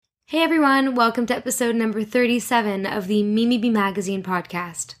Hey everyone, welcome to episode number 37 of the Mimi B Magazine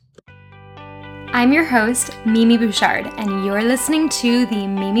podcast. I'm your host, Mimi Bouchard, and you're listening to the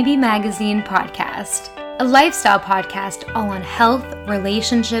Mimi B Magazine podcast, a lifestyle podcast all on health,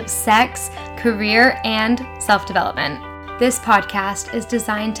 relationships, sex, career, and self-development. This podcast is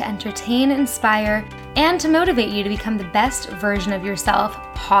designed to entertain, inspire, and to motivate you to become the best version of yourself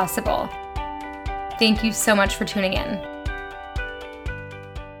possible. Thank you so much for tuning in.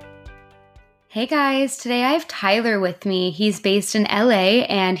 Hey guys, today I have Tyler with me. He's based in LA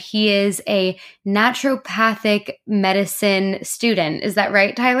and he is a naturopathic medicine student. Is that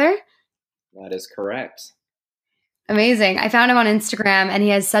right, Tyler? That is correct. Amazing. I found him on Instagram and he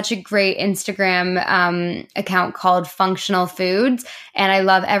has such a great Instagram account called Functional Foods. And I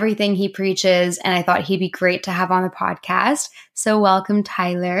love everything he preaches and I thought he'd be great to have on the podcast. So welcome,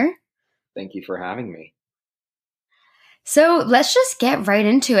 Tyler. Thank you for having me. So let's just get right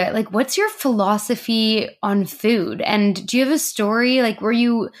into it. Like, what's your philosophy on food? And do you have a story? Like, were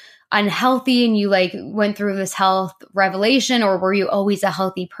you unhealthy and you went through this health revelation, or were you always a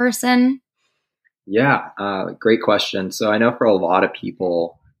healthy person? Yeah, great question. So I know for a lot of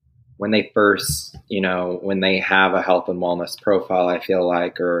people, when they first, when they have a health and wellness profile, I feel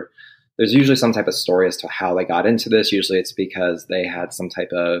like, or there's usually some type of story as to how they got into this. Usually it's because they had some type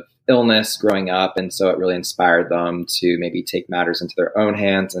of illness growing up. And so it really inspired them to maybe take matters into their own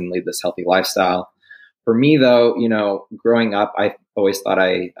hands and lead this healthy lifestyle. For me, though, growing up, I always thought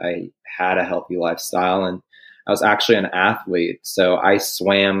I had a healthy lifestyle, and I was actually an athlete. So I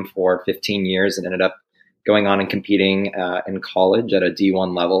swam for 15 years and ended up going on and competing in college at a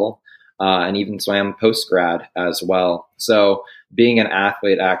D1 level, and even swam post-grad as well. So being an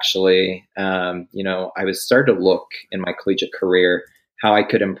athlete, actually, I was starting to look in my collegiate career how I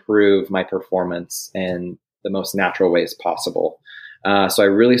could improve my performance in the most natural ways possible. So I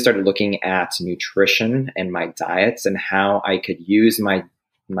really started looking at nutrition and my diets and how I could use my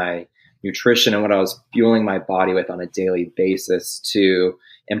nutrition and what I was fueling my body with on a daily basis to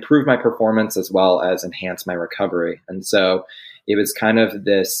improve my performance as well as enhance my recovery. And so it was kind of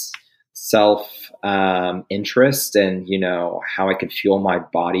this self interest and, how I could fuel my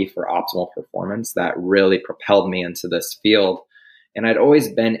body for optimal performance that really propelled me into this field. And I'd always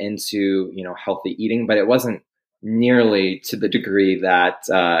been into, healthy eating, but it wasn't nearly to the degree that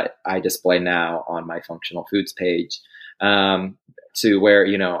I display now on my functional foods page, to where,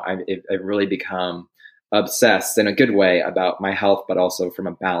 I've really become obsessed in a good way about my health, but also from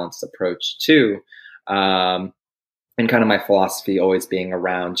a balanced approach too. And kind of my philosophy always being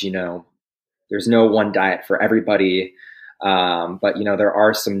around, there's no one diet for everybody. But, there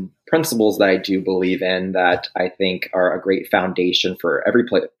are some principles that I do believe in that I think are a great foundation for every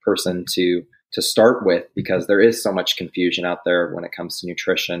person to start with, because there is so much confusion out there when it comes to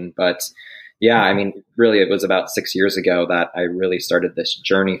nutrition. But yeah, really, it was about 6 years ago that I really started this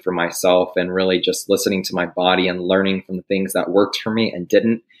journey for myself and really just listening to my body and learning from the things that worked for me and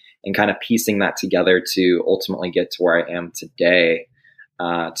didn't, and kind of piecing that together to ultimately get to where I am today,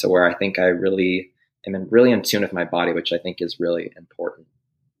 to where I think I really am really in tune with my body, which I think is really important.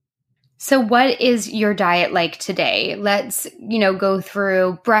 So what is your diet like today? Let's, go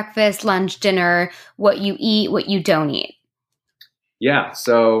through breakfast, lunch, dinner, what you eat, what you don't eat. Yeah.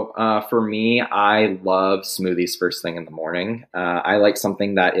 So for me, I love smoothies first thing in the morning. I like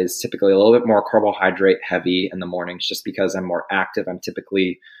something that is typically a little bit more carbohydrate heavy in the mornings, just because I'm more active. I'm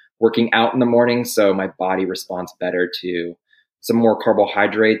typically working out in the morning, so my body responds better to some more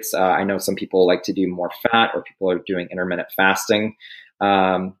carbohydrates. I know some people like to do more fat, or people are doing intermittent fasting.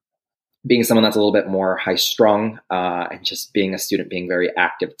 Being someone that's a little bit more high strung, and just being a student, being very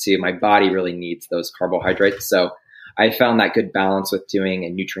active too, my body really needs those carbohydrates. So I found that good balance with doing a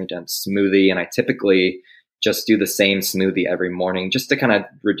nutrient-dense smoothie. And I typically just do the same smoothie every morning just to kind of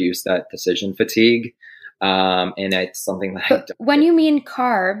reduce that decision fatigue. And it's something that I don't. When you mean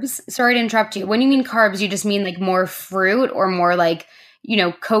carbs, sorry to interrupt you. When you mean carbs, you just mean like more fruit or more like,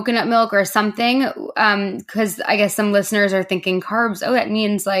 coconut milk or something? Because I guess some listeners are thinking carbs, that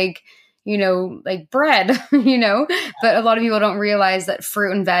means like bread, but a lot of people don't realize that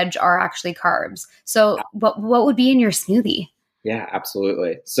fruit and veg are actually carbs. So what would be in your smoothie? Yeah,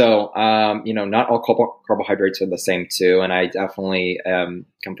 absolutely. So, not all carbohydrates are the same too. And I definitely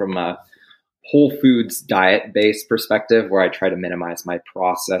come from a whole foods diet based perspective where I try to minimize my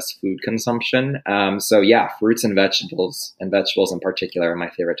processed food consumption. So yeah, fruits and vegetables in particular are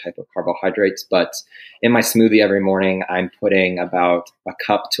my favorite type of carbohydrates. But in my smoothie every morning, I'm putting about a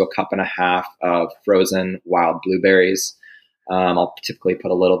cup to a cup and a half of frozen wild blueberries. I'll typically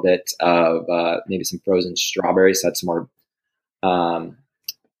put a little bit of maybe some frozen strawberries. So that's more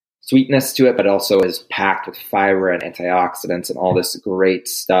sweetness to it, but also is packed with fiber and antioxidants and all this great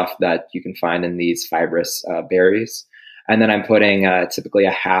stuff that you can find in these fibrous berries. And then I'm putting typically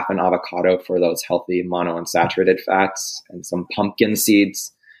a half an avocado for those healthy monounsaturated fats and some pumpkin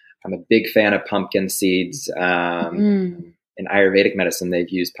seeds. I'm a big fan of pumpkin seeds. In Ayurvedic medicine, they've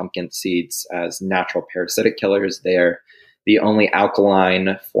used pumpkin seeds as natural parasitic killers. They're the only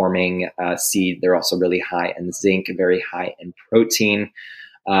alkaline forming seed. They're also really high in zinc, very high in protein.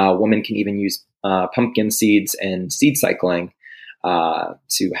 Women can even use pumpkin seeds in seed cycling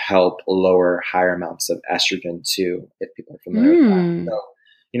to help lower higher amounts of estrogen too, if people are familiar with that.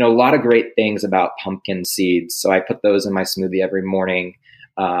 So, a lot of great things about pumpkin seeds. So I put those in my smoothie every morning.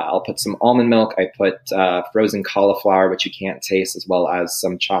 I'll put some almond milk. I put frozen cauliflower, which you can't taste, as well as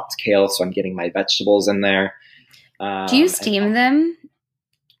some chopped kale. So I'm getting my vegetables in there. Do you steam them?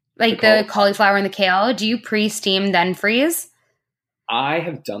 Like the cauliflower and the kale? Do you pre-steam then freeze? I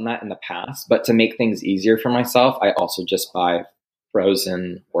have done that in the past, but to make things easier for myself, I also just buy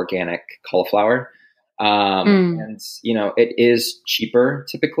frozen organic cauliflower. And, it is cheaper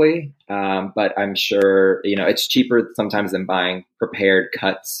typically, but I'm sure, it's cheaper sometimes than buying prepared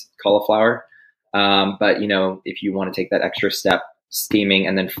cuts cauliflower. But, if you want to take that extra step, steaming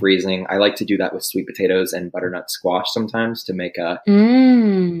and then freezing, I like to do that with sweet potatoes and butternut squash sometimes to make a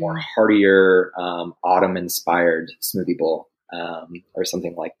more heartier, autumn-inspired smoothie bowl. Or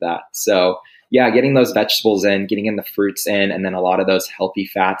something like that. So yeah, getting those vegetables in, getting in the fruits in, and then a lot of those healthy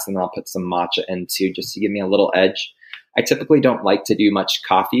fats, and then I'll put some matcha in too, just to give me a little edge. I typically don't like to do much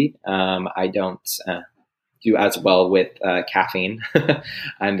coffee. I don't do as well with caffeine.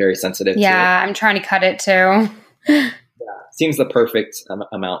 I'm very sensitive to it. Yeah, I'm trying to cut it too. Seems the perfect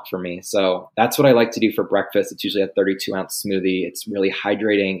amount for me. So that's what I like to do for breakfast. It's usually a 32-ounce smoothie. It's really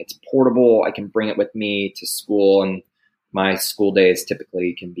hydrating. It's portable. I can bring it with me to school, and my school days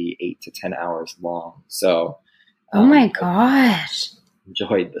typically can be 8 to 10 hours long. So, oh my gosh,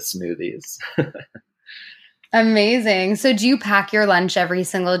 enjoyed the smoothies. Amazing. So do you pack your lunch every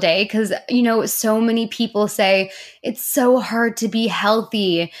single day? Because, so many people say it's so hard to be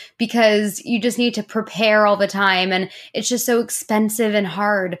healthy because you just need to prepare all the time and it's just so expensive and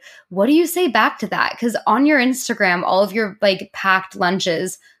hard. What do you say back to that? Because on your Instagram, all of your packed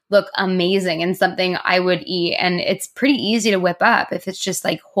lunches look amazing and something I would eat. And it's pretty easy to whip up if it's just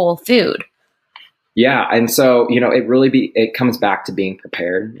whole food. Yeah. And so, it comes back to being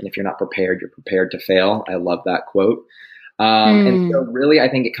prepared. And if you're not prepared, you're prepared to fail. I love that quote. And so really, I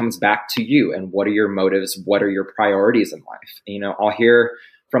think it comes back to you and what are your motives? What are your priorities in life? I'll hear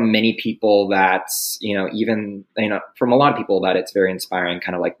from many people that, from a lot of people that it's very inspiring,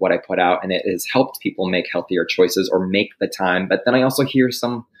 kind of like what I put out, and it has helped people make healthier choices or make the time. But then I also hear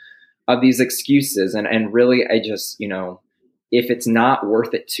some of these excuses and really, I just, if it's not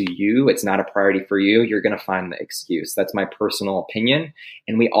worth it to you, it's not a priority for you, you're going to find the excuse. That's my personal opinion.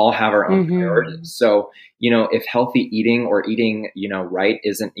 And we all have our own priorities. So, if healthy eating or eating, right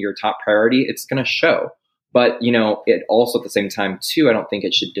isn't your top priority, it's going to show. But, it also at the same time too, I don't think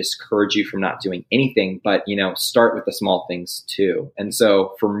it should discourage you from not doing anything, but, start with the small things too. And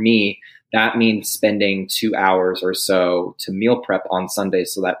so for me, that means spending 2 hours or so to meal prep on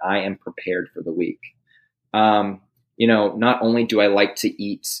Sundays so that I am prepared for the week. Not only do I like to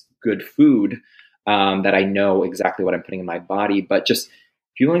eat good food that I know exactly what I'm putting in my body, but just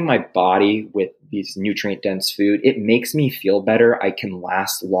fueling my body with these nutrient-dense food, it makes me feel better. I can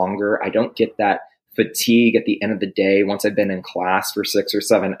last longer. I don't get that fatigue at the end of the day once I've been in class for 6 or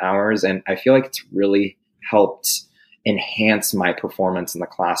 7 hours. And I feel like it's really helped enhance my performance in the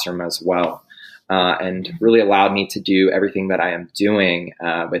classroom as well. And really allowed me to do everything that I am doing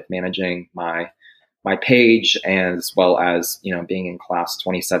with managing my page, as well as, being in class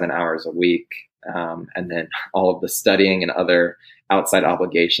 27 hours a week. And then all of the studying and other outside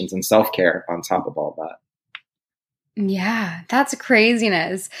obligations and self-care on top of all that. Yeah, that's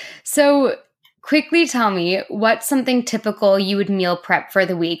craziness. So quickly tell me, what's something typical you would meal prep for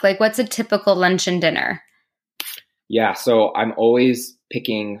the week? What's a typical lunch and dinner? Yeah, so I'm always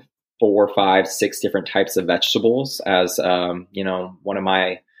picking 4, 5, 6 different types of vegetables as, one of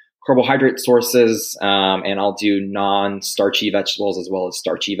my carbohydrate sources. And I'll do non-starchy vegetables as well as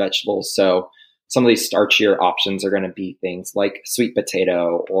starchy vegetables. So some of these starchier options are going to be things like sweet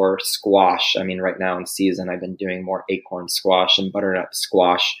potato or squash. I mean, right now in season, I've been doing more acorn squash and butternut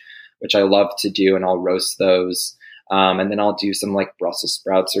squash, which I love to do, and I'll roast those. And then I'll do some Brussels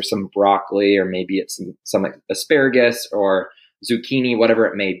sprouts or some broccoli, or maybe it's some asparagus or zucchini, whatever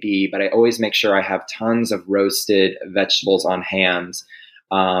it may be. But I always make sure I have tons of roasted vegetables on hand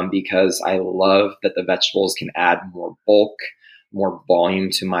because I love that the vegetables can add more bulk. more volume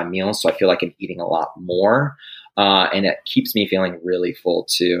to my meals. So I feel like I'm eating a lot more. And it keeps me feeling really full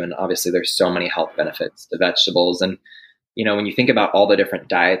too. And obviously there's so many health benefits to vegetables. And, when you think about all the different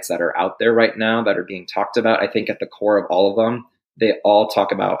diets that are out there right now that are being talked about, I think at the core of all of them, they all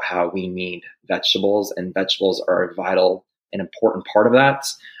talk about how we need vegetables, and vegetables are a vital and important part of that.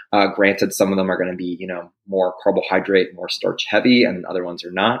 Granted, some of them are going to be, more carbohydrate, more starch heavy, and other ones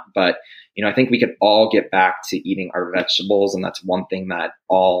are not. But, I think we could all get back to eating our vegetables. And that's one thing that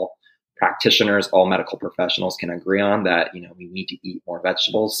all practitioners, all medical professionals can agree on, that, we need to eat more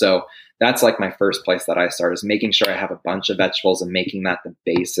vegetables. So that's like my first place that I start, is making sure I have a bunch of vegetables and making that the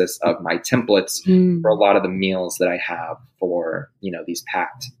basis of my templates for a lot of the meals that I have for, these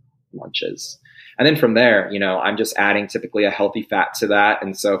packed lunches. And then from there, I'm just adding typically a healthy fat to that.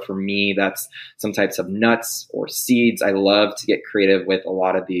 And so for me, that's some types of nuts or seeds. I love to get creative with a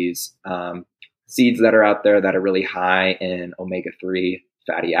lot of these seeds that are out there that are really high in omega-3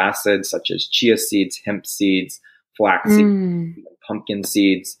 fatty acids, such as chia seeds, hemp seeds, flax seeds, pumpkin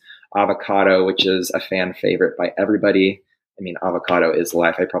seeds, avocado, which is a fan favorite by everybody. I mean, avocado is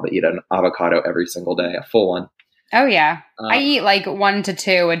life. I probably eat an avocado every single day, a full one. Oh, yeah. I eat like 1 to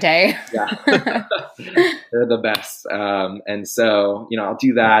 2 a day. Yeah. They're the best. And so, I'll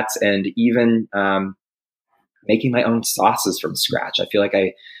do that. And even making my own sauces from scratch. I feel like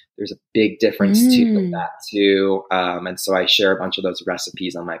there's a big difference to that too. And so I share a bunch of those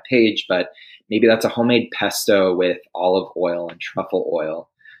recipes on my page, but maybe that's a homemade pesto with olive oil and truffle oil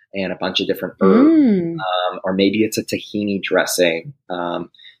and a bunch of different herbs. Or maybe it's a tahini dressing.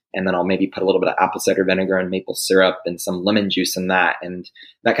 And then I'll maybe put a little bit of apple cider vinegar and maple syrup and some lemon juice in that. And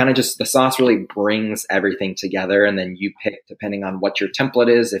that kind of the sauce really brings everything together. And then you pick, depending on what your template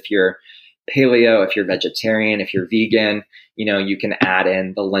is, if you're paleo, if you're vegetarian, if you're vegan, you can add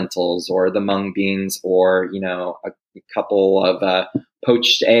in the lentils or the mung beans or, a couple of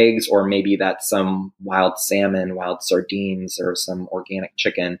poached eggs, or maybe that's some wild salmon, wild sardines, or some organic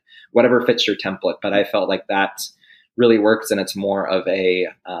chicken, whatever fits your template. But I felt like that really works, and it's more of a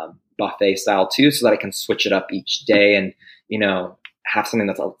buffet style too, so that I can switch it up each day and, have something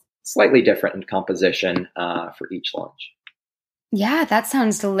that's a slightly different in composition for each lunch. Yeah, that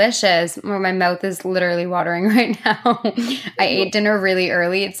sounds delicious. Well, my mouth is literally watering right now. I ate dinner really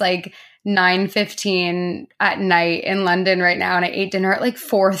early. It's like 9:15 at night in London right now, and I ate dinner at like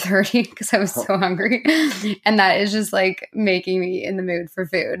 4:30 because I was so hungry. And that is just like making me in the mood for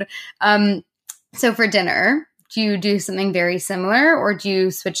food. So for dinner, do you do something very similar, or do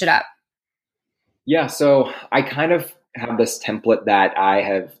you switch it up? Yeah, so I kind of have this template that I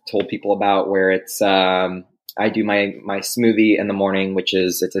have told people about, where it's I do my smoothie in the morning,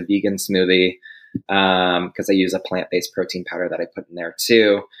 it's a vegan smoothie because I use a plant-based protein powder that I put in there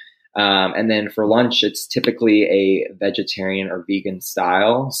too. And then for lunch, it's typically a vegetarian or vegan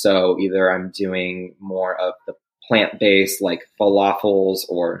style. So either I'm doing more of the plant-based, like falafels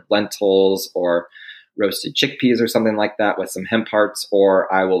or lentils or roasted chickpeas or something like that with some hemp hearts,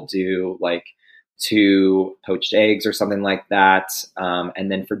 or I will do like 2 poached eggs or something like that.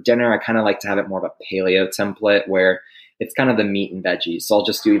 And then for dinner, I kind of like to have it more of a paleo template, where it's kind of the meat and veggies. So I'll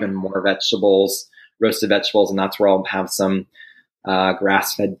just do even more vegetables, roasted vegetables, and that's where I'll have some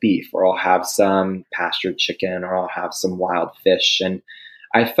grass-fed beef, or I'll have some pastured chicken, or I'll have some wild fish. And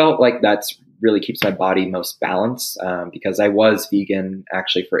I felt like that's really keeps my body most balanced because I was vegan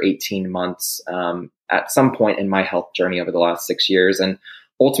actually for 18 months at some point in my health journey over the last 6 years. And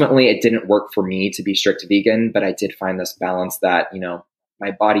ultimately, it didn't work for me to be strict vegan, but I did find this balance that, my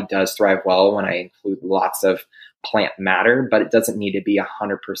body does thrive well when I include lots of plant matter, but it doesn't need to be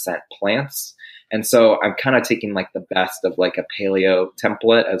 100% plants. And so I'm kind of taking like the best of like a paleo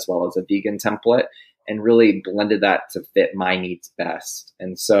template as well as a vegan template, and really blended that to fit my needs best.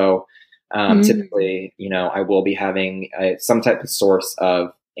 And so typically, I will be having some type of source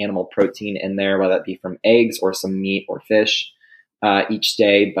of animal protein in there, whether that be from eggs or some meat or fish each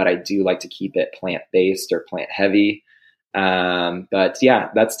day. But I do like to keep it plant-based or plant-heavy. But yeah,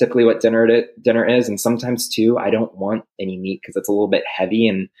 that's typically what dinner is. And sometimes too, I don't want any meat because it's a little bit heavy,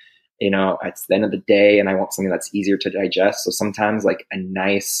 and it's the end of the day and I want something that's easier to digest. So sometimes like a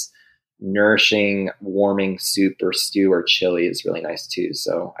nice, nourishing, warming soup or stew or chili is really nice too.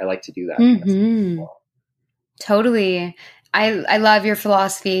 So I like to do that. Mm-hmm. Totally. I love your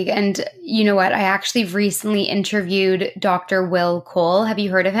philosophy. And you know what? I actually recently interviewed Dr. Will Cole. Have you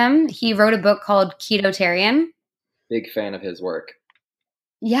heard of him? He wrote a book called Ketotarian. Big fan of his work.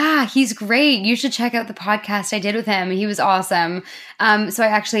 Yeah, he's great. You should check out the podcast I did with him. He was awesome. So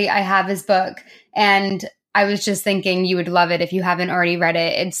I have his book, and I was just thinking you would love it if you haven't already read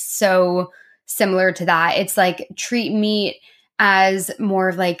it. It's so similar to that. It's like treat meat as more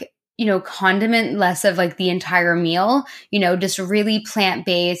of like, condiment, less of like the entire meal, just really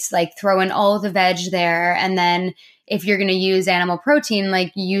plant-based, like throw in all of the veg there. And then if you're going to use animal protein,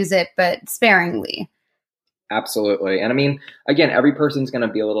 like use it, but sparingly. Absolutely. And I mean, again, every person's going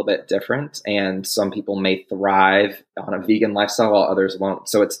to be a little bit different, and some people may thrive on a vegan lifestyle while others won't.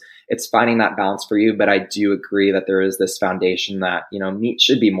 So it's finding that balance for you. But I do agree that there is this foundation that, meat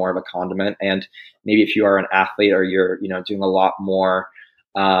should be more of a condiment. And maybe if you are an athlete or you're, doing a lot more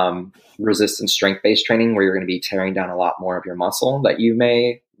resistance strength-based training where you're going to be tearing down a lot more of your muscle, that you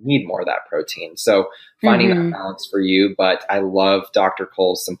may need more of that protein. So finding that balance for you. But I love Dr.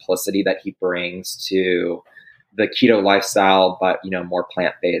 Cole's simplicity that he brings to the keto lifestyle, but, more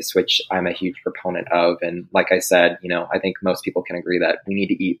plant-based, which I'm a huge proponent of. And like I said, I think most people can agree that we need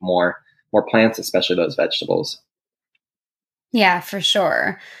to eat more plants, especially those vegetables. Yeah, for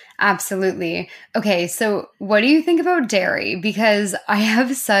sure. Absolutely. Okay, so what do you think about dairy? Because I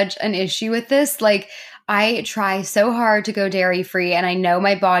have such an issue with this. Like, I try so hard to go dairy free, and I know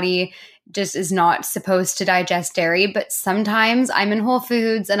my body just is not supposed to digest dairy, but sometimes I'm in Whole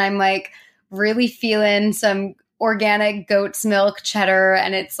Foods and I'm like really feeling some organic goat's milk cheddar,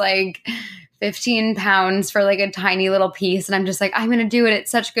 and it's like 15 pounds for like a tiny little piece. And I'm just like, I'm going to do it.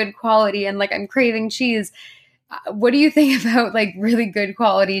 It's such good quality. And like, I'm craving cheese. What do you think about like really good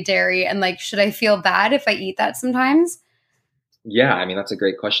quality dairy? And like, should I feel bad if I eat that sometimes? Yeah, I mean, that's a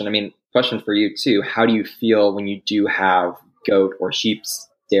great question. I mean, question for you too. How do you feel when you do have goat or sheep's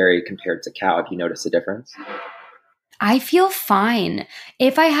dairy compared to cow? Have you noticed a difference? I feel fine.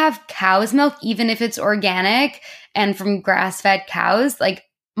 If I have cow's milk, even if it's organic and from grass-fed cows, like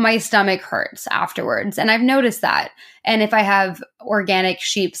my stomach hurts afterwards. And I've noticed that. And if I have organic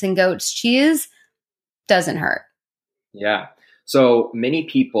sheep's and goat's cheese, doesn't hurt. Yeah. So many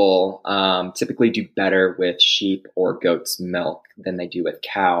people typically do better with sheep or goat's milk than they do with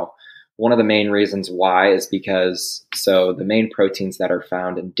cow. One of the main reasons why is because the main proteins that are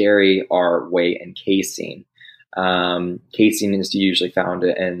found in dairy are whey and casein. Casein is usually found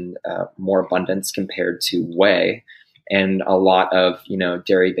in more abundance compared to whey. And a lot of,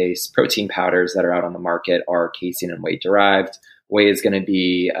 dairy-based protein powders that are out on the market are casein and whey derived. Whey is going to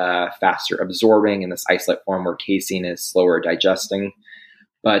be faster absorbing in this isolate form, where casein is slower digesting.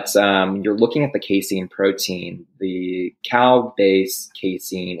 But you're looking at the casein protein. The cow-based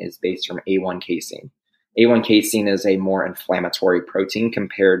casein is based from A1 casein. A1 casein is a more inflammatory protein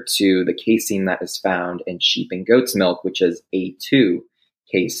compared to the casein that is found in sheep and goat's milk, which is A2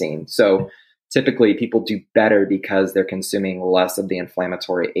 casein. So typically people do better because they're consuming less of the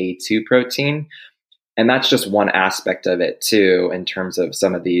inflammatory A2 protein. And that's just one aspect of it too, in terms of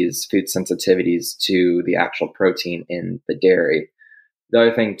some of these food sensitivities to the actual protein in the dairy. The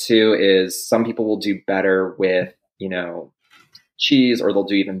other thing too is some people will do better with, cheese, or they'll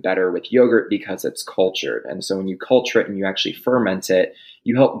do even better with yogurt because it's cultured. And so when you culture it and you actually ferment it,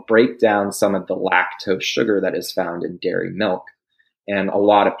 you help break down some of the lactose sugar that is found in dairy milk. And a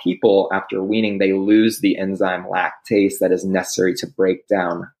lot of people, after weaning, they lose the enzyme lactase that is necessary to break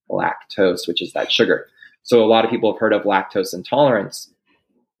down lactose, which is that sugar. So a lot of people have heard of lactose intolerance.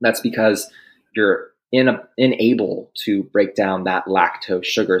 That's because you're unable to break down that lactose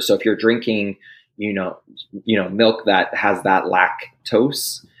sugar. So if you're drinking, milk that has that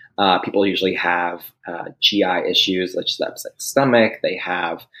lactose, people usually have GI issues, such as upset stomach. They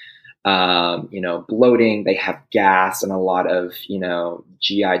have bloating, they have gas, and a lot of,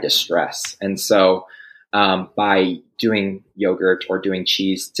 GI distress. And so by doing yogurt or doing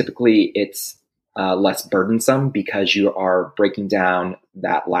cheese, typically it's less burdensome because you are breaking down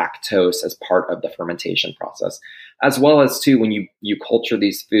that lactose as part of the fermentation process. As well as too, when you culture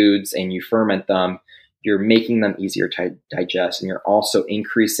these foods and you ferment them, you're making them easier to digest, and you're also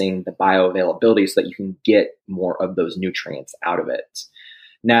increasing the bioavailability so that you can get more of those nutrients out of it.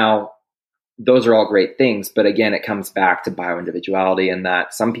 Now, those are all great things, but again, it comes back to bioindividuality, and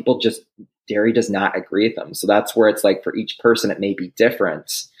that some people dairy does not agree with them. So that's where it's like for each person, it may be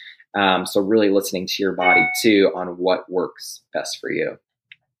different. So really listening to your body too on what works best for you.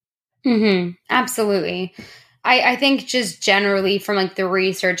 Mm-hmm. Absolutely. I think just generally from like the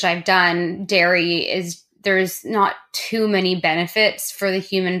research I've done, there's not too many benefits for the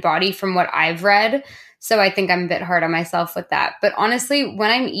human body from what I've read. So I think I'm a bit hard on myself with that. But honestly,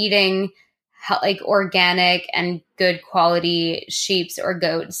 when I'm eating like organic and good quality sheep's or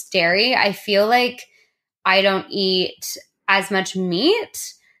goat's dairy, I feel like I don't eat as much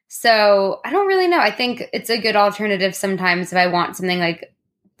meat. So I don't really know. I think it's a good alternative sometimes if I want something like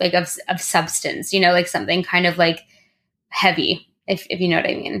of substance, like something kind of like heavy, if you know what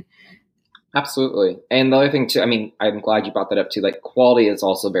I mean. Absolutely. And the other thing too, I mean, I'm glad you brought that up too. Like quality is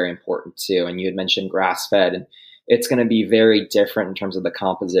also very important too. And you had mentioned grass fed, and it's going to be very different in terms of the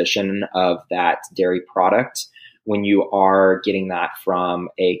composition of that dairy product when you are getting that from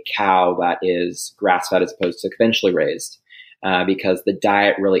a cow that is grass fed as opposed to conventionally raised. Because the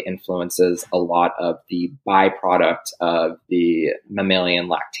diet really influences a lot of the byproduct of the mammalian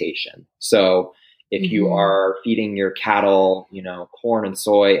lactation. So if you are feeding your cattle, corn and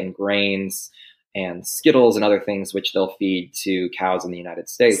soy and grains and Skittles and other things, which they'll feed to cows in the United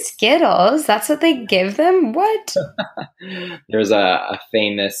States. Skittles? That's what they give them? What? There's a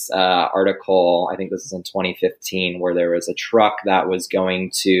famous article, I think this is in 2015, where there was a truck that was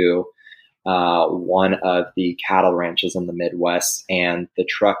going to one of the cattle ranches in the Midwest, and the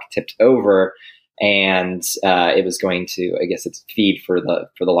truck tipped over, and it was going to, I guess it's feed for the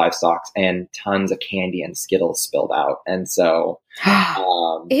livestock, and tons of candy and Skittles spilled out. And so,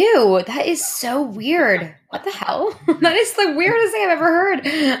 ew, that is so weird. What the hell? That is the weirdest thing I've ever heard.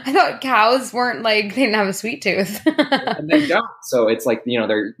 I thought cows weren't they didn't have a sweet tooth. And they don't. So it's like,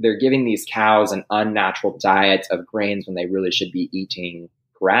 they're giving these cows an unnatural diet of grains when they really should be eating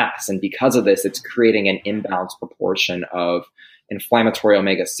grass. And because of this, it's creating an imbalanced proportion of inflammatory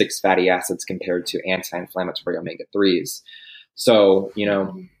omega-6 fatty acids compared to anti-inflammatory omega-3s. So,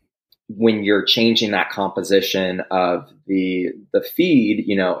 when you're changing that composition of the feed,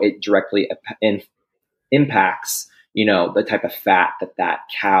 it directly impacts, the type of fat that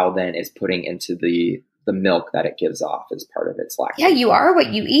cow then is putting into the milk that it gives off as part of its lactation. Yeah, you are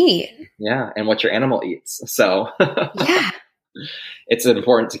what you eat. Yeah, and what your animal eats. So yeah. It's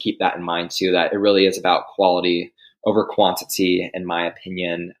important to keep that in mind too, that it really is about quality over quantity, in my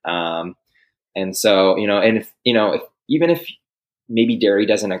opinion. And so, if even if maybe dairy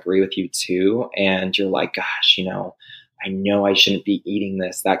doesn't agree with you too, and you're like, gosh, I know I shouldn't be eating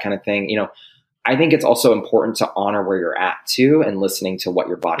this, that kind of thing, I think it's also important to honor where you're at too, and listening to what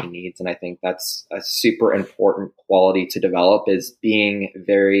your body needs. And I think that's a super important quality to develop, is being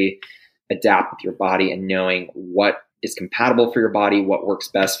very adapt with your body and knowing what is compatible for your body, what works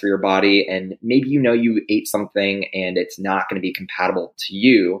best for your body. And maybe you ate something and it's not going to be compatible to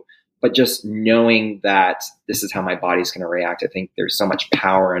you, but just knowing that this is how my body's going to react. I think there's so much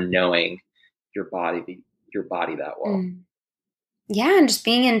power in knowing your body that well. Yeah, and just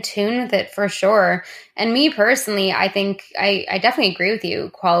being in tune with it for sure. And me personally, I think I definitely agree with you.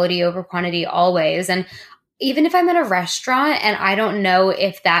 Quality over quantity always. And even if I'm at a restaurant and I don't know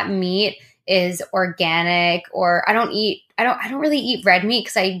if that meat is organic, or I don't really eat red meat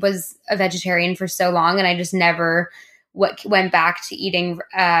because I was a vegetarian for so long and I just never went back to eating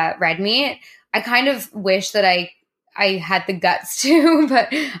red meat. I kind of wish that I had the guts to,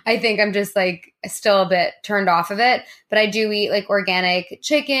 but I think I'm just still a bit turned off of it. But I do eat organic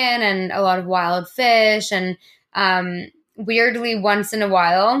chicken and a lot of wild fish, and weirdly once in a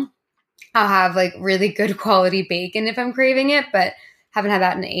while I'll have really good quality bacon if I'm craving it, but haven't had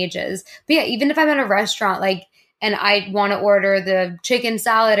that in ages. But yeah, even if I'm at a restaurant, and I want to order the chicken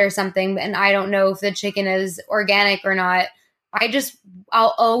salad or something, and I don't know if the chicken is organic or not,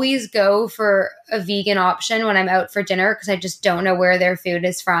 I'll always go for a vegan option when I'm out for dinner, because I just don't know where their food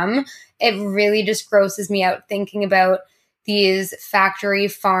is from. It really just grosses me out thinking about these factory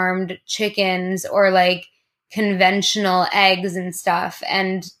farmed chickens or conventional eggs and stuff.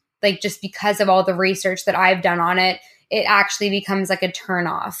 And just because of all the research that I've done on it, it actually becomes a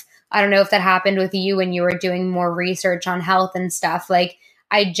turnoff. I don't know if that happened with you when you were doing more research on health and stuff.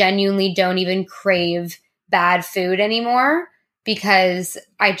 I genuinely don't even crave bad food anymore, because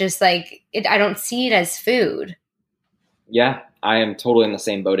I just I don't see it as food. Yeah, I am totally in the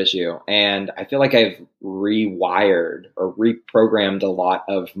same boat as you. And I feel like I've rewired or reprogrammed a lot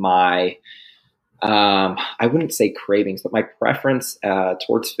of my, I wouldn't say cravings, but my preference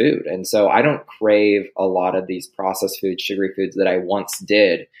towards food. And so I don't crave a lot of these processed foods, sugary foods that I once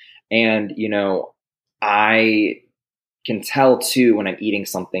did. And, I can tell too when I'm eating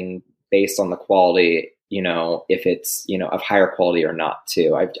something based on the quality, if it's, of higher quality or not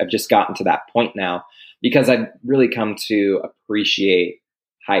too. I've just gotten to that point now, because I've really come to appreciate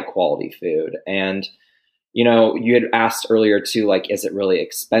high quality food. And, you had asked earlier too, is it really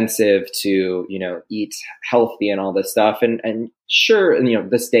expensive to, eat healthy and all this stuff? And sure,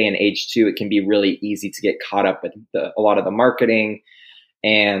 this day and age too, it can be really easy to get caught up with a lot of the marketing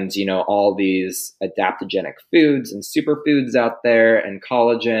and, all these adaptogenic foods and superfoods out there, and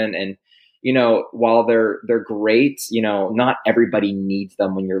collagen. And, while they're great, not everybody needs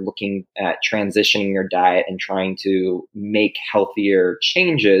them when you're looking at transitioning your diet and trying to make healthier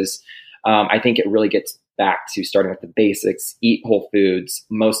changes. I think it really gets back to starting with the basics, eat whole foods,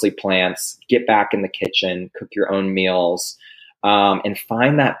 mostly plants, get back in the kitchen, cook your own meals, and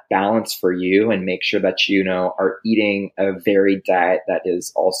find that balance for you and make sure that you know are eating a varied diet that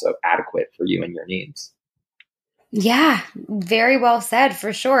is also adequate for you and your needs. Yeah, very well said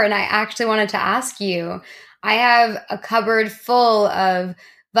for sure. And I actually wanted to ask you, I have a cupboard full of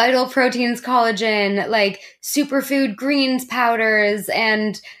Vital Proteins collagen, like superfood greens powders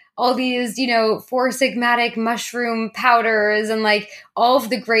and all these, Four Sigmatic mushroom powders and like all of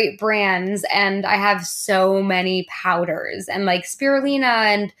the great brands. And I have so many powders and like spirulina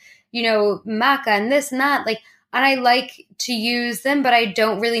and, maca and this and that. Like, and I like to use them, but I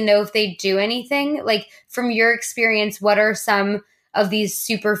don't really know if they do anything. Like, from your experience, what are some of these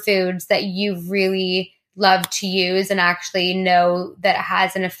superfoods that you really love to use and actually know that it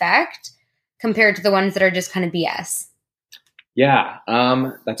has an effect compared to the ones that are just kind of BS? Yeah,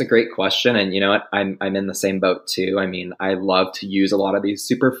 that's a great question. And you know what? I'm in the same boat too. I mean, I love to use a lot of these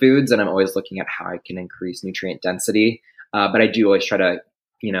superfoods and I'm always looking at how I can increase nutrient density. But I do always try to,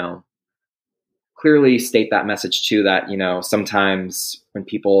 clearly state that message too, that, sometimes when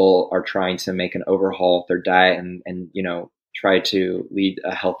people are trying to make an overhaul of their diet and try to lead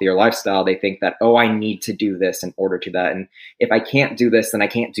a healthier lifestyle, they think that, oh, I need to do this in order to that. And if I can't do this, then I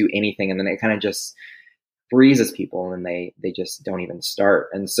can't do anything. And then it kind of just freezes people and they just don't even start.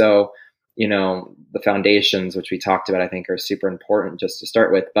 And so, the foundations, which we talked about, I think are super important just to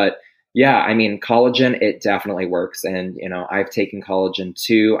start with. But yeah, I mean, collagen, it definitely works. And, I've taken collagen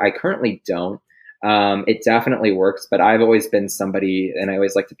too. I currently don't. It definitely works, but I've always been somebody, and I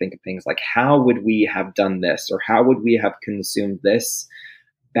always like to think of things like, how would we have done this, or how would we have consumed this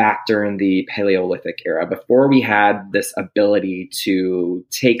back during the Paleolithic era, before we had this ability to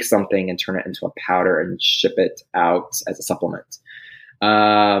take something and turn it into a powder and ship it out as a supplement.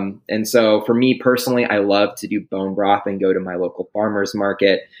 And so for me personally, I love to do bone broth and go to my local farmer's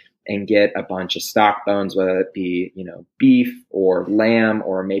market and get a bunch of stock bones, whether it be, beef or lamb,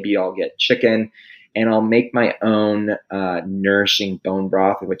 or maybe I'll get chicken, and I'll make my own nourishing bone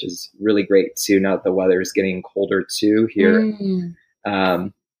broth, which is really great too, now that the weather is getting colder too here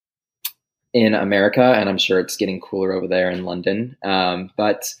in America. And I'm sure it's getting cooler over there in London.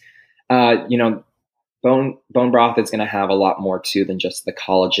 But bone broth is going to have a lot more too than just the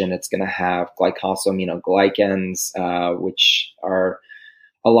collagen. It's going to have glycosaminoglycans, which are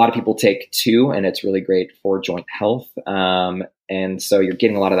a lot of people take too, and it's really great for joint health. And so you're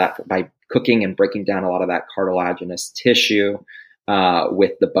getting a lot of that by cooking and breaking down a lot of that cartilaginous tissue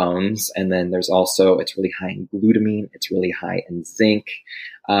with the bones. And then there's also, it's really high in glutamine. It's really high in zinc,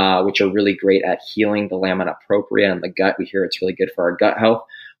 which are really great at healing the lamina propria in the gut. We hear it's really good for our gut health.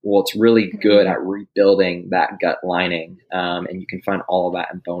 Well, it's really good at rebuilding that gut lining. And you can find all of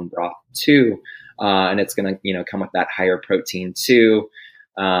that in bone broth too. And it's going to, come with that higher protein too.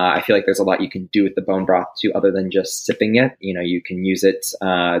 I feel like there's a lot you can do with the bone broth too, other than just sipping it. You can use it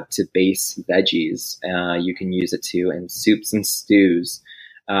to base veggies. You can use it too in soups and stews.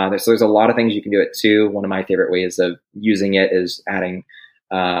 There's a lot of things you can do it too. One of my favorite ways of using it is adding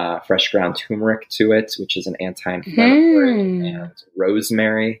fresh ground turmeric to it, which is an anti-inflammatory, and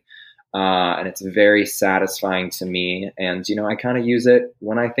rosemary. And it's very satisfying to me. And, I kind of use it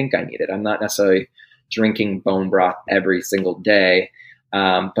when I think I need it. I'm not necessarily drinking bone broth every single day.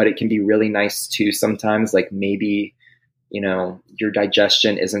 But it can be really nice too sometimes, like maybe, your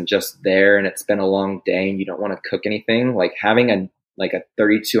digestion isn't just there and it's been a long day and you don't want to cook anything. Like having a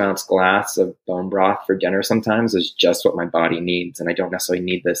 32-ounce glass of bone broth for dinner sometimes is just what my body needs. And I don't necessarily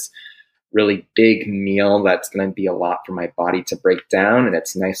need this really big meal that's going to be a lot for my body to break down. And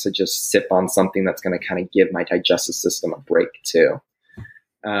it's nice to just sip on something that's going to kind of give my digestive system a break too.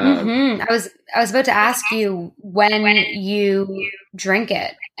 I was about to ask you when you drink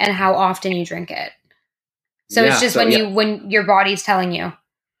it and how often you drink it. So it's just when your body's telling you.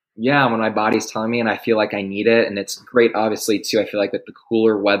 Yeah, when my body's telling me and I feel like I need it. And it's great, obviously, too. I feel like with the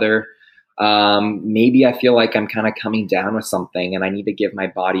cooler weather, maybe I feel like I'm kind of coming down with something and I need to give my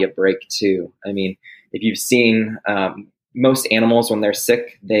body a break too. I mean, if you've seen most animals, when they're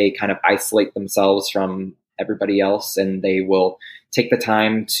sick, they kind of isolate themselves from everybody else and they will take the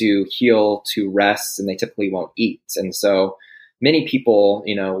time to heal, to rest, and they typically won't eat. And so many people,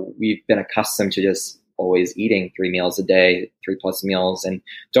 we've been accustomed to just always eating 3 meals a day, 3+ meals, and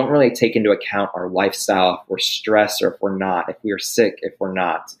don't really take into account our lifestyle, if we're stressed or if we're not, if we're sick, if we're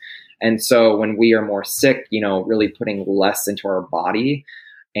not. And so when we are more sick, really putting less into our body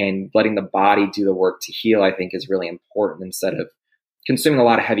and letting the body do the work to heal, I think is really important, instead of consuming a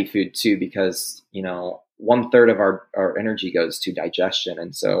lot of heavy food too, because, 1/3 of our energy goes to digestion.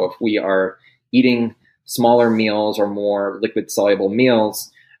 And so if we are eating smaller meals or more liquid soluble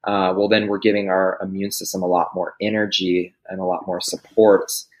meals, well, then we're giving our immune system a lot more energy and a lot more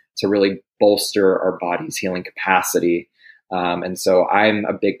support to really bolster our body's healing capacity. And so I'm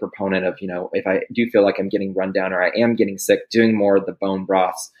a big proponent of, if I do feel like I'm getting run down or I am getting sick, doing more of the bone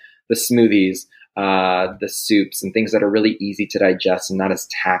broths, the smoothies, the soups, and things that are really easy to digest and not as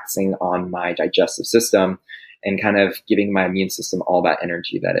taxing on my digestive system, and kind of giving my immune system all that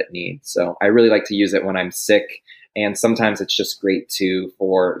energy that it needs. So I really like to use it when I'm sick. And sometimes it's just great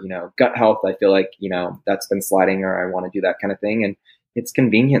for gut health. I feel like, that's been sliding, or I want to do that kind of thing. And it's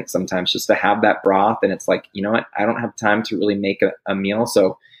convenient sometimes just to have that broth. And it's like, you know what, I don't have time to really make a meal.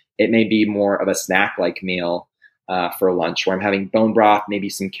 So it may be more of a snack like meal for lunch, where I'm having bone broth, maybe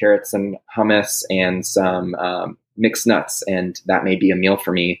some carrots and hummus and some mixed nuts. And that may be a meal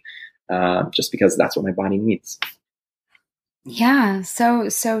for me, just because that's what my body needs. Yeah,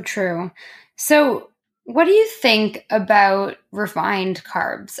 so true. So what do you think about refined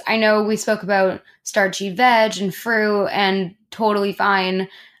carbs? I know we spoke about starchy veg and fruit, and totally fine.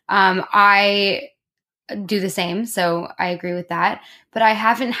 I do the same, so I agree with that. But I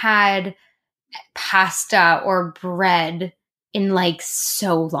haven't had pasta or bread in like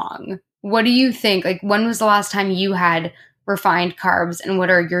so long. What do you think? Like, when was the last time you had refined carbs, and what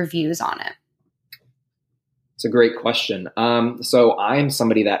are your views on it? It's a great question. So I'm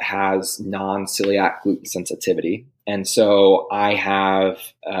somebody that has non-celiac gluten sensitivity. And so I have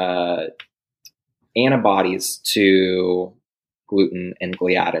antibodies to gluten and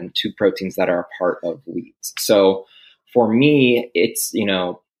gliadin, two proteins that are a part of wheat. So for me, it's,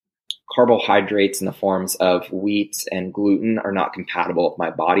 carbohydrates in the forms of wheat and gluten are not compatible with my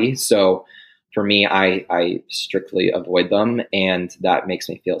body. So for me, I strictly avoid them, and that makes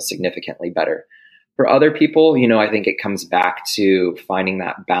me feel significantly better. For other people, I think it comes back to finding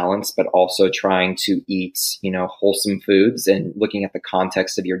that balance, but also trying to eat, wholesome foods, and looking at the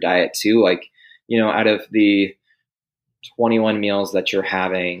context of your diet too. Like, out of the 21 meals that you're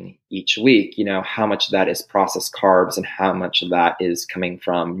having each week, how much of that is processed carbs and how much of that is coming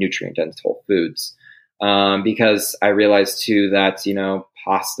from nutrient-dense whole foods. Because I realized too that,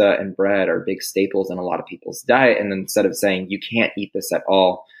 pasta and bread are big staples in a lot of people's diet. And instead of saying you can't eat this at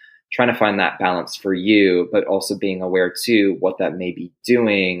all, trying to find that balance for you, but also being aware too what that may be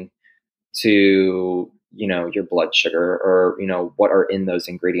doing to, your blood sugar, or, what are in those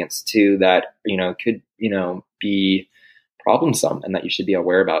ingredients too that, could, be problemsome, and that you should be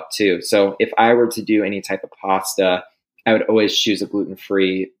aware about too. So if I were to do any type of pasta, I would always choose a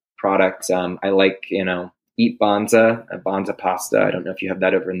gluten-free product. I like, Eat Banza, a Banza pasta. I don't know if you have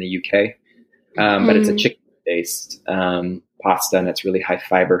that over in the UK, but it's a chicken-based pasta, and it's really high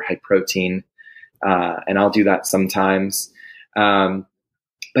fiber, high protein. And I'll do that sometimes.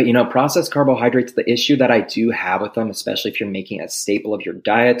 But, processed carbohydrates, the issue that I do have with them, especially if you're making a staple of your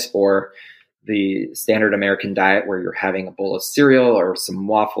diet, or the standard American diet where you're having a bowl of cereal or some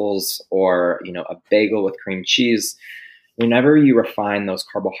waffles, or, a bagel with cream cheese, whenever you refine those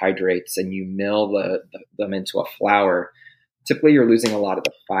carbohydrates and you mill them into a flour, typically you're losing a lot of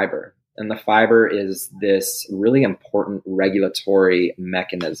the fiber. And the fiber is this really important regulatory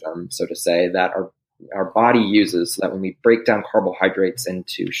mechanism, so to say, that our body uses, so that when we break down carbohydrates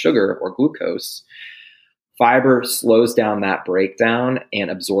into sugar or glucose, fiber slows down that breakdown and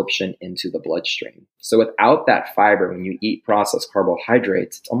absorption into the bloodstream. So without that fiber, when you eat processed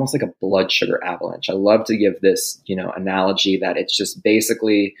carbohydrates, it's almost like a blood sugar avalanche. I love to give this, analogy that it's just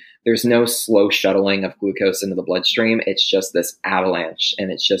basically, there's no slow shuttling of glucose into the bloodstream. It's just this avalanche,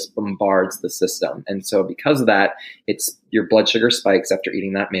 and it just bombards the system. And so because of that, it's your blood sugar spikes after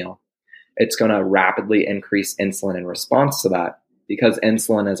eating that meal. It's going to rapidly increase insulin in response to that, because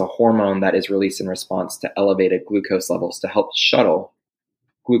insulin is a hormone that is released in response to elevated glucose levels to help shuttle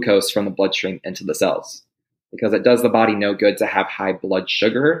glucose from the bloodstream into the cells. Because it does the body no good to have high blood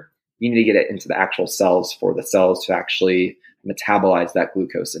sugar. You need to get it into the actual cells for the cells to actually metabolize that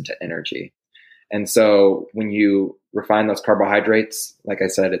glucose into energy. And so when you refine those carbohydrates, like I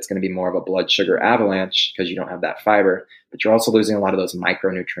said, it's going to be more of a blood sugar avalanche because you don't have that fiber, but you're also losing a lot of those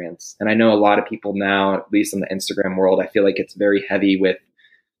micronutrients. And I know a lot of people now, at least in the Instagram world, I feel like it's very heavy with,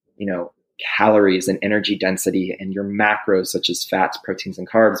 calories and energy density and your macros, such as fats, proteins, and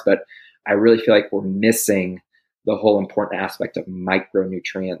carbs. But I really feel like we're missing the whole important aspect of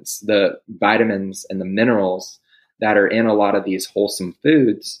micronutrients, the vitamins and the minerals that are in a lot of these wholesome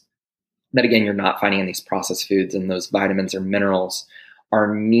foods that, again, you're not finding in these processed foods. And those vitamins or minerals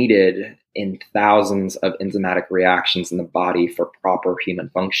are needed in thousands of enzymatic reactions in the body for proper human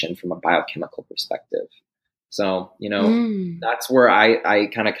function from a biochemical perspective. So, that's where I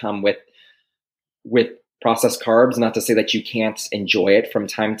kind of come with with processed carbs, not to say that you can't enjoy it from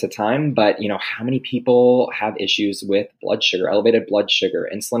time to time, but how many people have issues with blood sugar, elevated blood sugar,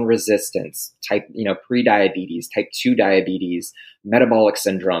 insulin resistance, pre-diabetes, type 2 diabetes, metabolic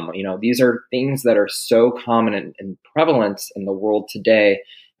syndrome. These are things that are so common and prevalent in the world today,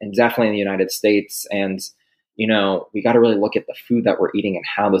 and definitely in the United States. And we got to really look at the food that we're eating and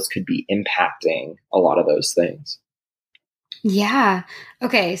how this could be impacting a lot of those things. Yeah.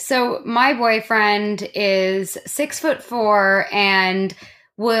 Okay. So my boyfriend is 6'4" and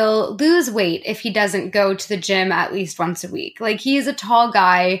will lose weight if he doesn't go to the gym at least once a week. Like, he's a tall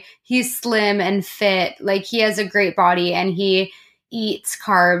guy. He's slim and fit. Like, he has a great body and he eats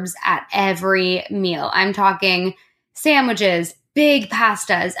carbs at every meal. I'm talking sandwiches, big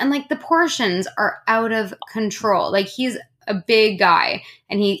pastas, and like the portions are out of control. Like, he's a big guy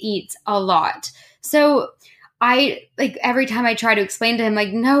and he eats a lot. So every time I try to explain to him,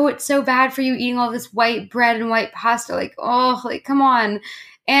 like, no, it's so bad for you eating all this white bread and white pasta. Like, oh, like, come on.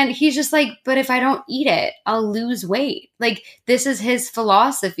 And he's just like, but if I don't eat it, I'll lose weight. Like, this is his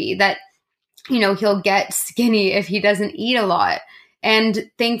philosophy that, he'll get skinny if he doesn't eat a lot. And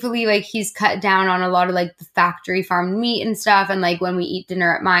thankfully, like, he's cut down on a lot of like the factory farmed meat and stuff. And like when we eat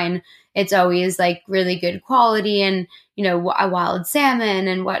dinner at mine, it's always like really good quality and, a wild salmon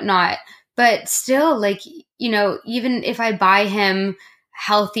and whatnot. But still, like, even if I buy him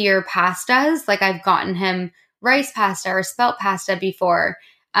healthier pastas, like I've gotten him rice pasta or spelt pasta before,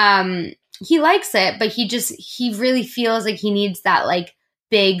 he likes it, but he really feels like he needs that like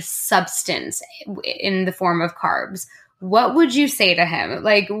big substance in the form of carbs. What would you say to him?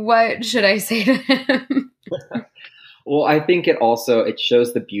 Like, what should I say to him? Well, I think it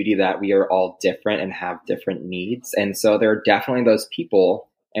shows the beauty that we are all different and have different needs. And so there are definitely those people,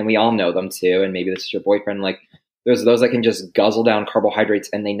 and we all know them too, and maybe this is your boyfriend, like there's those that can just guzzle down carbohydrates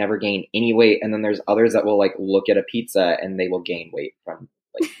and they never gain any weight. And then there's others that will like look at a pizza and they will gain weight from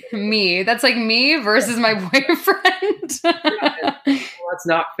like me. That's like me versus my boyfriend. Well, that's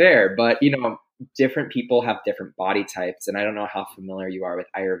not fair, but different people have different body types, and I don't know how familiar you are with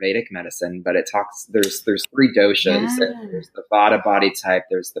Ayurvedic medicine, but it talks, there's 3 doshas. Yeah. There's the Vata body type,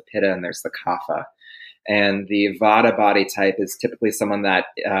 there's the Pitta, and there's the Kapha. And the Vata body type is typically someone that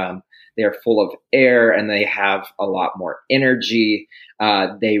they are full of air and they have a lot more energy.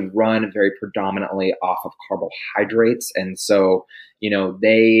 They run very predominantly off of carbohydrates, and so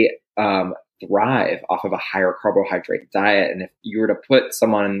they thrive off of a higher carbohydrate diet. And if you were to put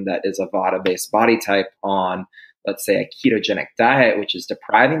someone that is a Vata-based body type on, let's say, a ketogenic diet, which is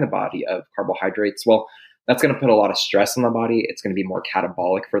depriving the body of carbohydrates, well, that's going to put a lot of stress on the body. It's going to be more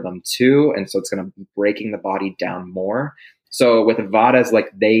catabolic for them too. And so it's going to be breaking the body down more. So with Vatas,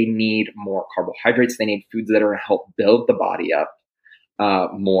 like, they need more carbohydrates. They need foods that are going to help build the body up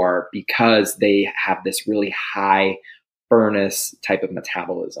more, because they have this really high furnace type of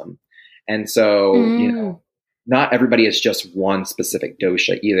metabolism. And so, not everybody is just one specific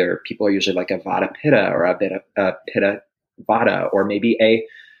dosha either. People are usually like a Vata Pitta or a Pitta Vata, or maybe a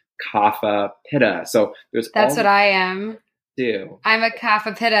Kapha Pitta. So that's what I am. Too. I'm a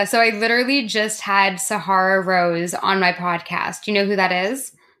Kapha Pitta. So I literally just had Sahara Rose on my podcast. Do you know who that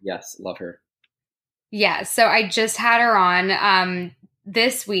is? Yes, love her. Yeah, so I just had her on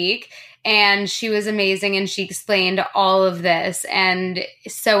this week, and she was amazing, and she explained all of this and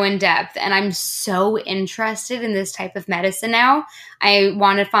so in depth. And I'm so interested in this type of medicine now. I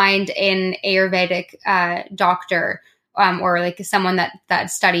want to find an Ayurvedic doctor or like someone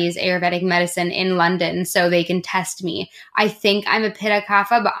that studies Ayurvedic medicine in London so they can test me. I think I'm a Pitta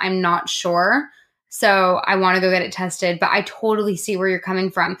Kapha, but I'm not sure. So I want to go get it tested, but I totally see where you're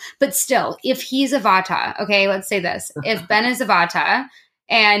coming from. But still, if he's a Vata, okay, let's say this. If Ben is a Vata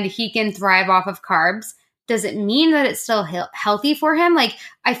and he can thrive off of carbs, does it mean that it's still healthy for him? Like,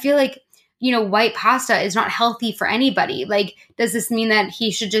 I feel like, white pasta is not healthy for anybody. Like, does this mean that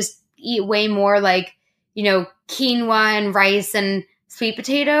he should just eat way more like, quinoa and rice and sweet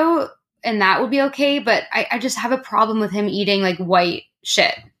potato, and that would be okay? But I just have a problem with him eating like white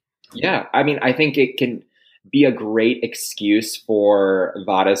shit. Yeah. I mean, I think it can be a great excuse for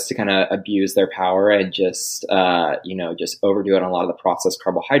Vatas to kind of abuse their power and just overdo it on a lot of the processed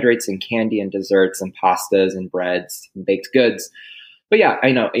carbohydrates and candy and desserts and pastas and breads and baked goods. But yeah,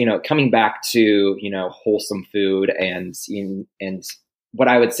 I know, coming back to, wholesome food and what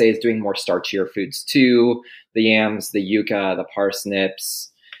I would say is doing more starchier foods too. The yams, the yucca, the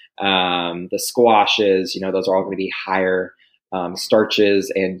parsnips, the squashes, those are all going to be higher starches,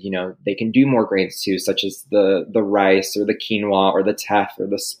 and they can do more grains too, such as the rice or the quinoa or the teff or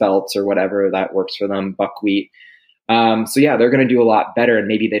the spelt or whatever that works for them, buckwheat. So yeah, they're going to do a lot better, and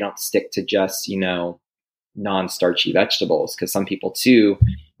maybe they don't stick to just, non-starchy vegetables, because some people too,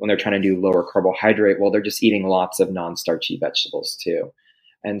 when they're trying to do lower carbohydrate, well, they're just eating lots of non-starchy vegetables too.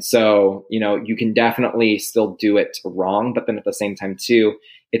 And so, you can definitely still do it wrong, but then at the same time too,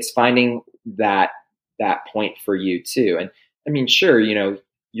 it's finding that point for you too. And I mean, sure,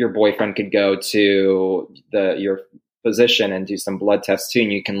 your boyfriend could go to your physician and do some blood tests too,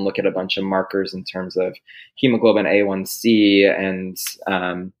 and you can look at a bunch of markers in terms of hemoglobin A1C and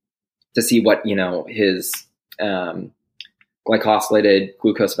to see what his glycosylated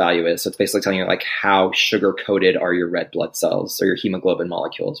glucose value is. So it's basically telling you like how sugar coated are your red blood cells or your hemoglobin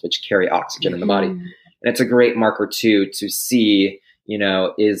molecules, which carry oxygen in the body. And it's a great marker too to see,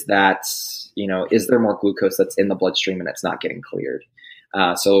 is there more glucose that's in the bloodstream and it's not getting cleared.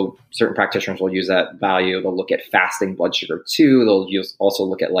 So certain practitioners will use that value. They'll look at fasting blood sugar too. They'll also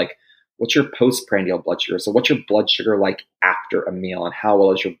look at like, what's your postprandial blood sugar? So what's your blood sugar like after a meal, and how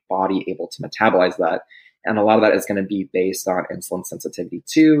well is your body able to metabolize that? And a lot of that is going to be based on insulin sensitivity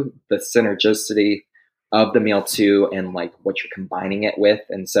too, the synergisticity of the meal too, and like what you're combining it with.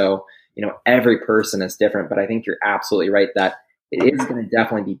 And so, every person is different, but I think you're absolutely right that it is going to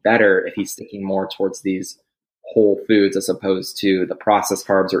definitely be better if he's sticking more towards these whole foods as opposed to the processed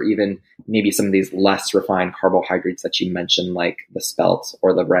carbs, or even maybe some of these less refined carbohydrates that you mentioned, like the spelt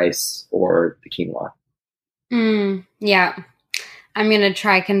or the rice or the quinoa. Yeah. I'm going to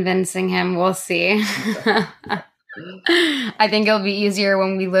try convincing him. We'll see. I think it'll be easier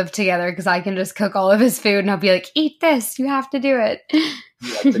when we live together because I can just cook all of his food and I'll be like, eat this. You have to do it.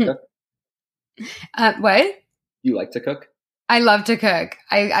 You like to cook? What? You like to cook? I love to cook.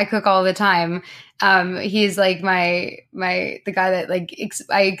 I cook all the time. He's like the guy that like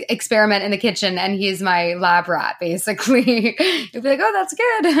I experiment in the kitchen, and he's my lab rat basically. He'll be like, oh, that's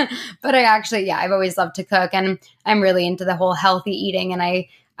good. But I've always loved to cook, and I'm really into the whole healthy eating, and I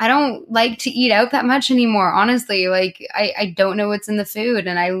don't like to eat out that much anymore. Honestly, like I don't know what's in the food,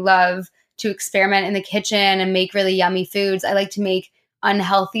 and I love to experiment in the kitchen and make really yummy foods. I like to make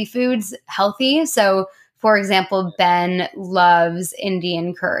unhealthy foods healthy. So for example, Ben loves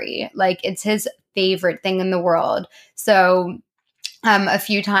Indian curry. Like it's his favorite thing in the world. So a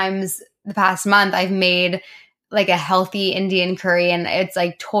few times the past month, I've made like a healthy Indian curry, and it's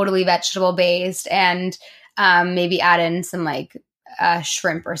like totally vegetable based, and maybe add in some like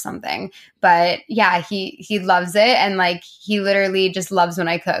shrimp or something. But yeah, he loves it. And like, he literally just loves when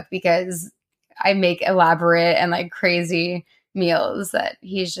I cook because I make elaborate and like crazy meals that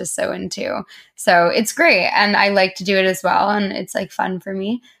he's just so into. So it's great. And I like to do it as well. And it's like fun for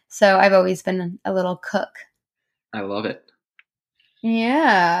me. So I've always been a little cook. I love it.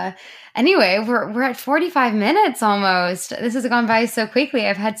 Yeah. Anyway, we're at 45 minutes almost. This has gone by so quickly.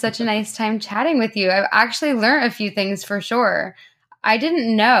 I've had such a nice time chatting with you. I've actually learned a few things for sure. I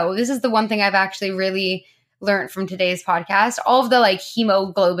didn't know. This is the one thing I've actually really learned from today's podcast. All of the like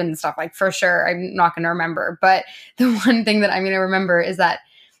hemoglobin stuff, like for sure, I'm not going to remember. But the one thing that I'm going to remember is that,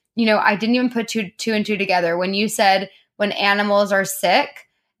 I didn't even put two and two together. When you said when animals are sick,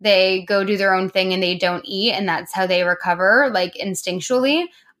 they go do their own thing and they don't eat, and that's how they recover, like instinctually.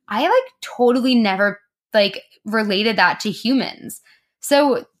 I like totally never like related that to humans.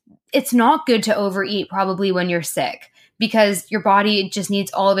 So it's not good to overeat probably when you're sick, because your body just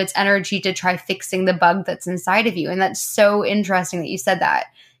needs all of its energy to try fixing the bug that's inside of you. And that's so interesting that you said that,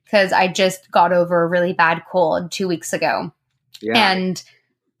 because I just got over a really bad cold 2 weeks ago. Yeah. And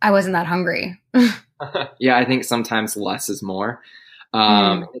I wasn't that hungry. Yeah, I think sometimes less is more.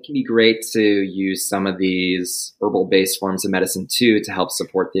 It can be great to use some of these herbal-based forms of medicine too to help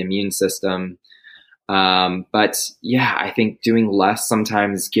support the immune system. But yeah, I think doing less,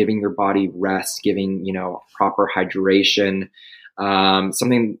 sometimes giving your body rest, giving, proper hydration, some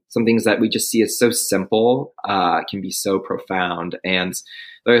things that we just see as so simple, can be so profound. And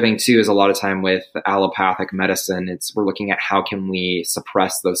the other thing too, is a lot of time with allopathic medicine, we're looking at how can we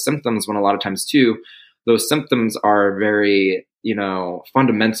suppress those symptoms, when a lot of times too, those symptoms are very,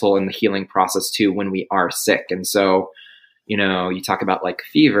 fundamental in the healing process too, when we are sick. And so, you talk about like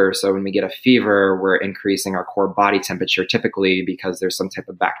fever. So when we get a fever, we're increasing our core body temperature typically because there's some type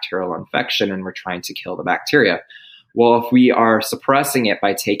of bacterial infection and we're trying to kill the bacteria. Well, if we are suppressing it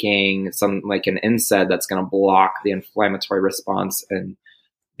by taking some like an NSAID that's going to block the inflammatory response and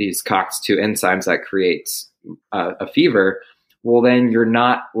these COX-2 enzymes that creates a fever, well, then you're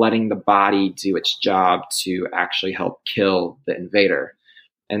not letting the body do its job to actually help kill the invader.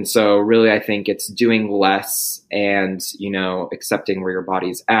 And so really, I think it's doing less and, accepting where your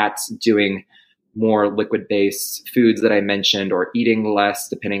body's at, doing more liquid-based foods that I mentioned, or eating less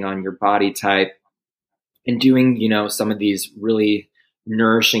depending on your body type. and doing, some of these really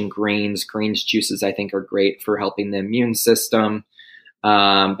nourishing greens. Greens juices, I think, are great for helping the immune system.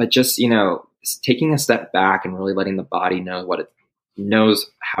 But just, taking a step back and really letting the body know what it knows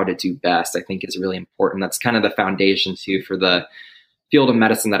how to do best, I think is really important. That's kind of the foundation too for the field of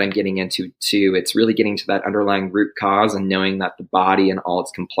medicine that I'm getting into too. It's really getting to that underlying root cause and knowing that the body in all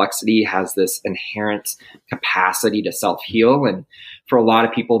its complexity has this inherent capacity to self-heal. And for a lot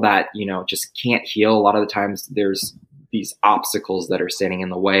of people that, just can't heal, a lot of the times there's these obstacles that are standing in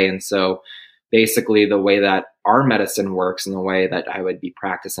the way. And so basically the way that our medicine works and the way that I would be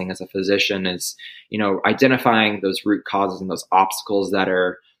practicing as a physician is, identifying those root causes and those obstacles that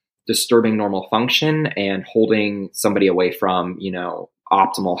are disturbing normal function and holding somebody away from,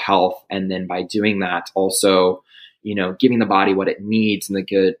 optimal health. And then by doing that, also, giving the body what it needs in the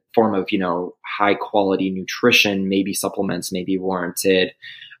good form of, high quality nutrition, maybe supplements may be warranted,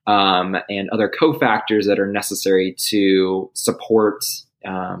 and other cofactors that are necessary to support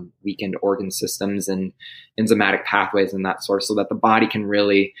weakened organ systems and enzymatic pathways and that sort, so that the body can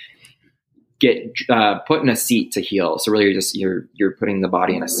really get put in a seat to heal. So really you're putting the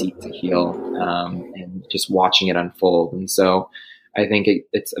body in a seat to heal, and just watching it unfold. And so I think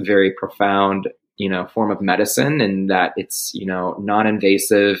it's a very profound, form of medicine, and that it's,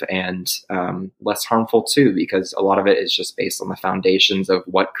 non-invasive and less harmful too, because a lot of it is just based on the foundations of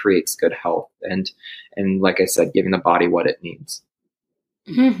what creates good health. And like I said, giving the body what it needs.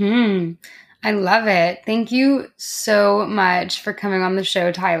 Mm-hmm. I love it. Thank you so much for coming on the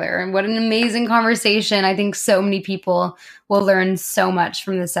show, Tyler. What an amazing conversation. I think so many people will learn so much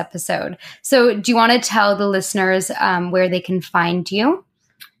from this episode. So do you want to tell the listeners where they can find you?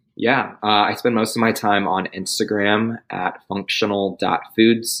 Yeah. I spend most of my time on Instagram at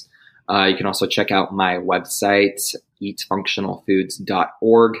functional.foods. You can also check out my website,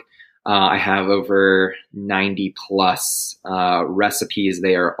 eatfunctionalfoods.org. I have over 90 plus recipes.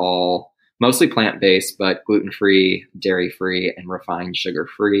 They are all mostly plant-based, but gluten-free, dairy-free, and refined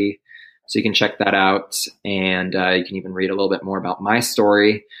sugar-free. So you can check that out. And you can even read a little bit more about my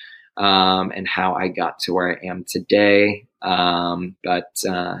story and how I got to where I am today. But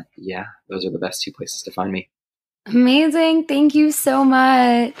those are the best two places to find me. Amazing. Thank you so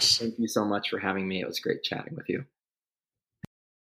much. Thank you so much for having me. It was great chatting with you.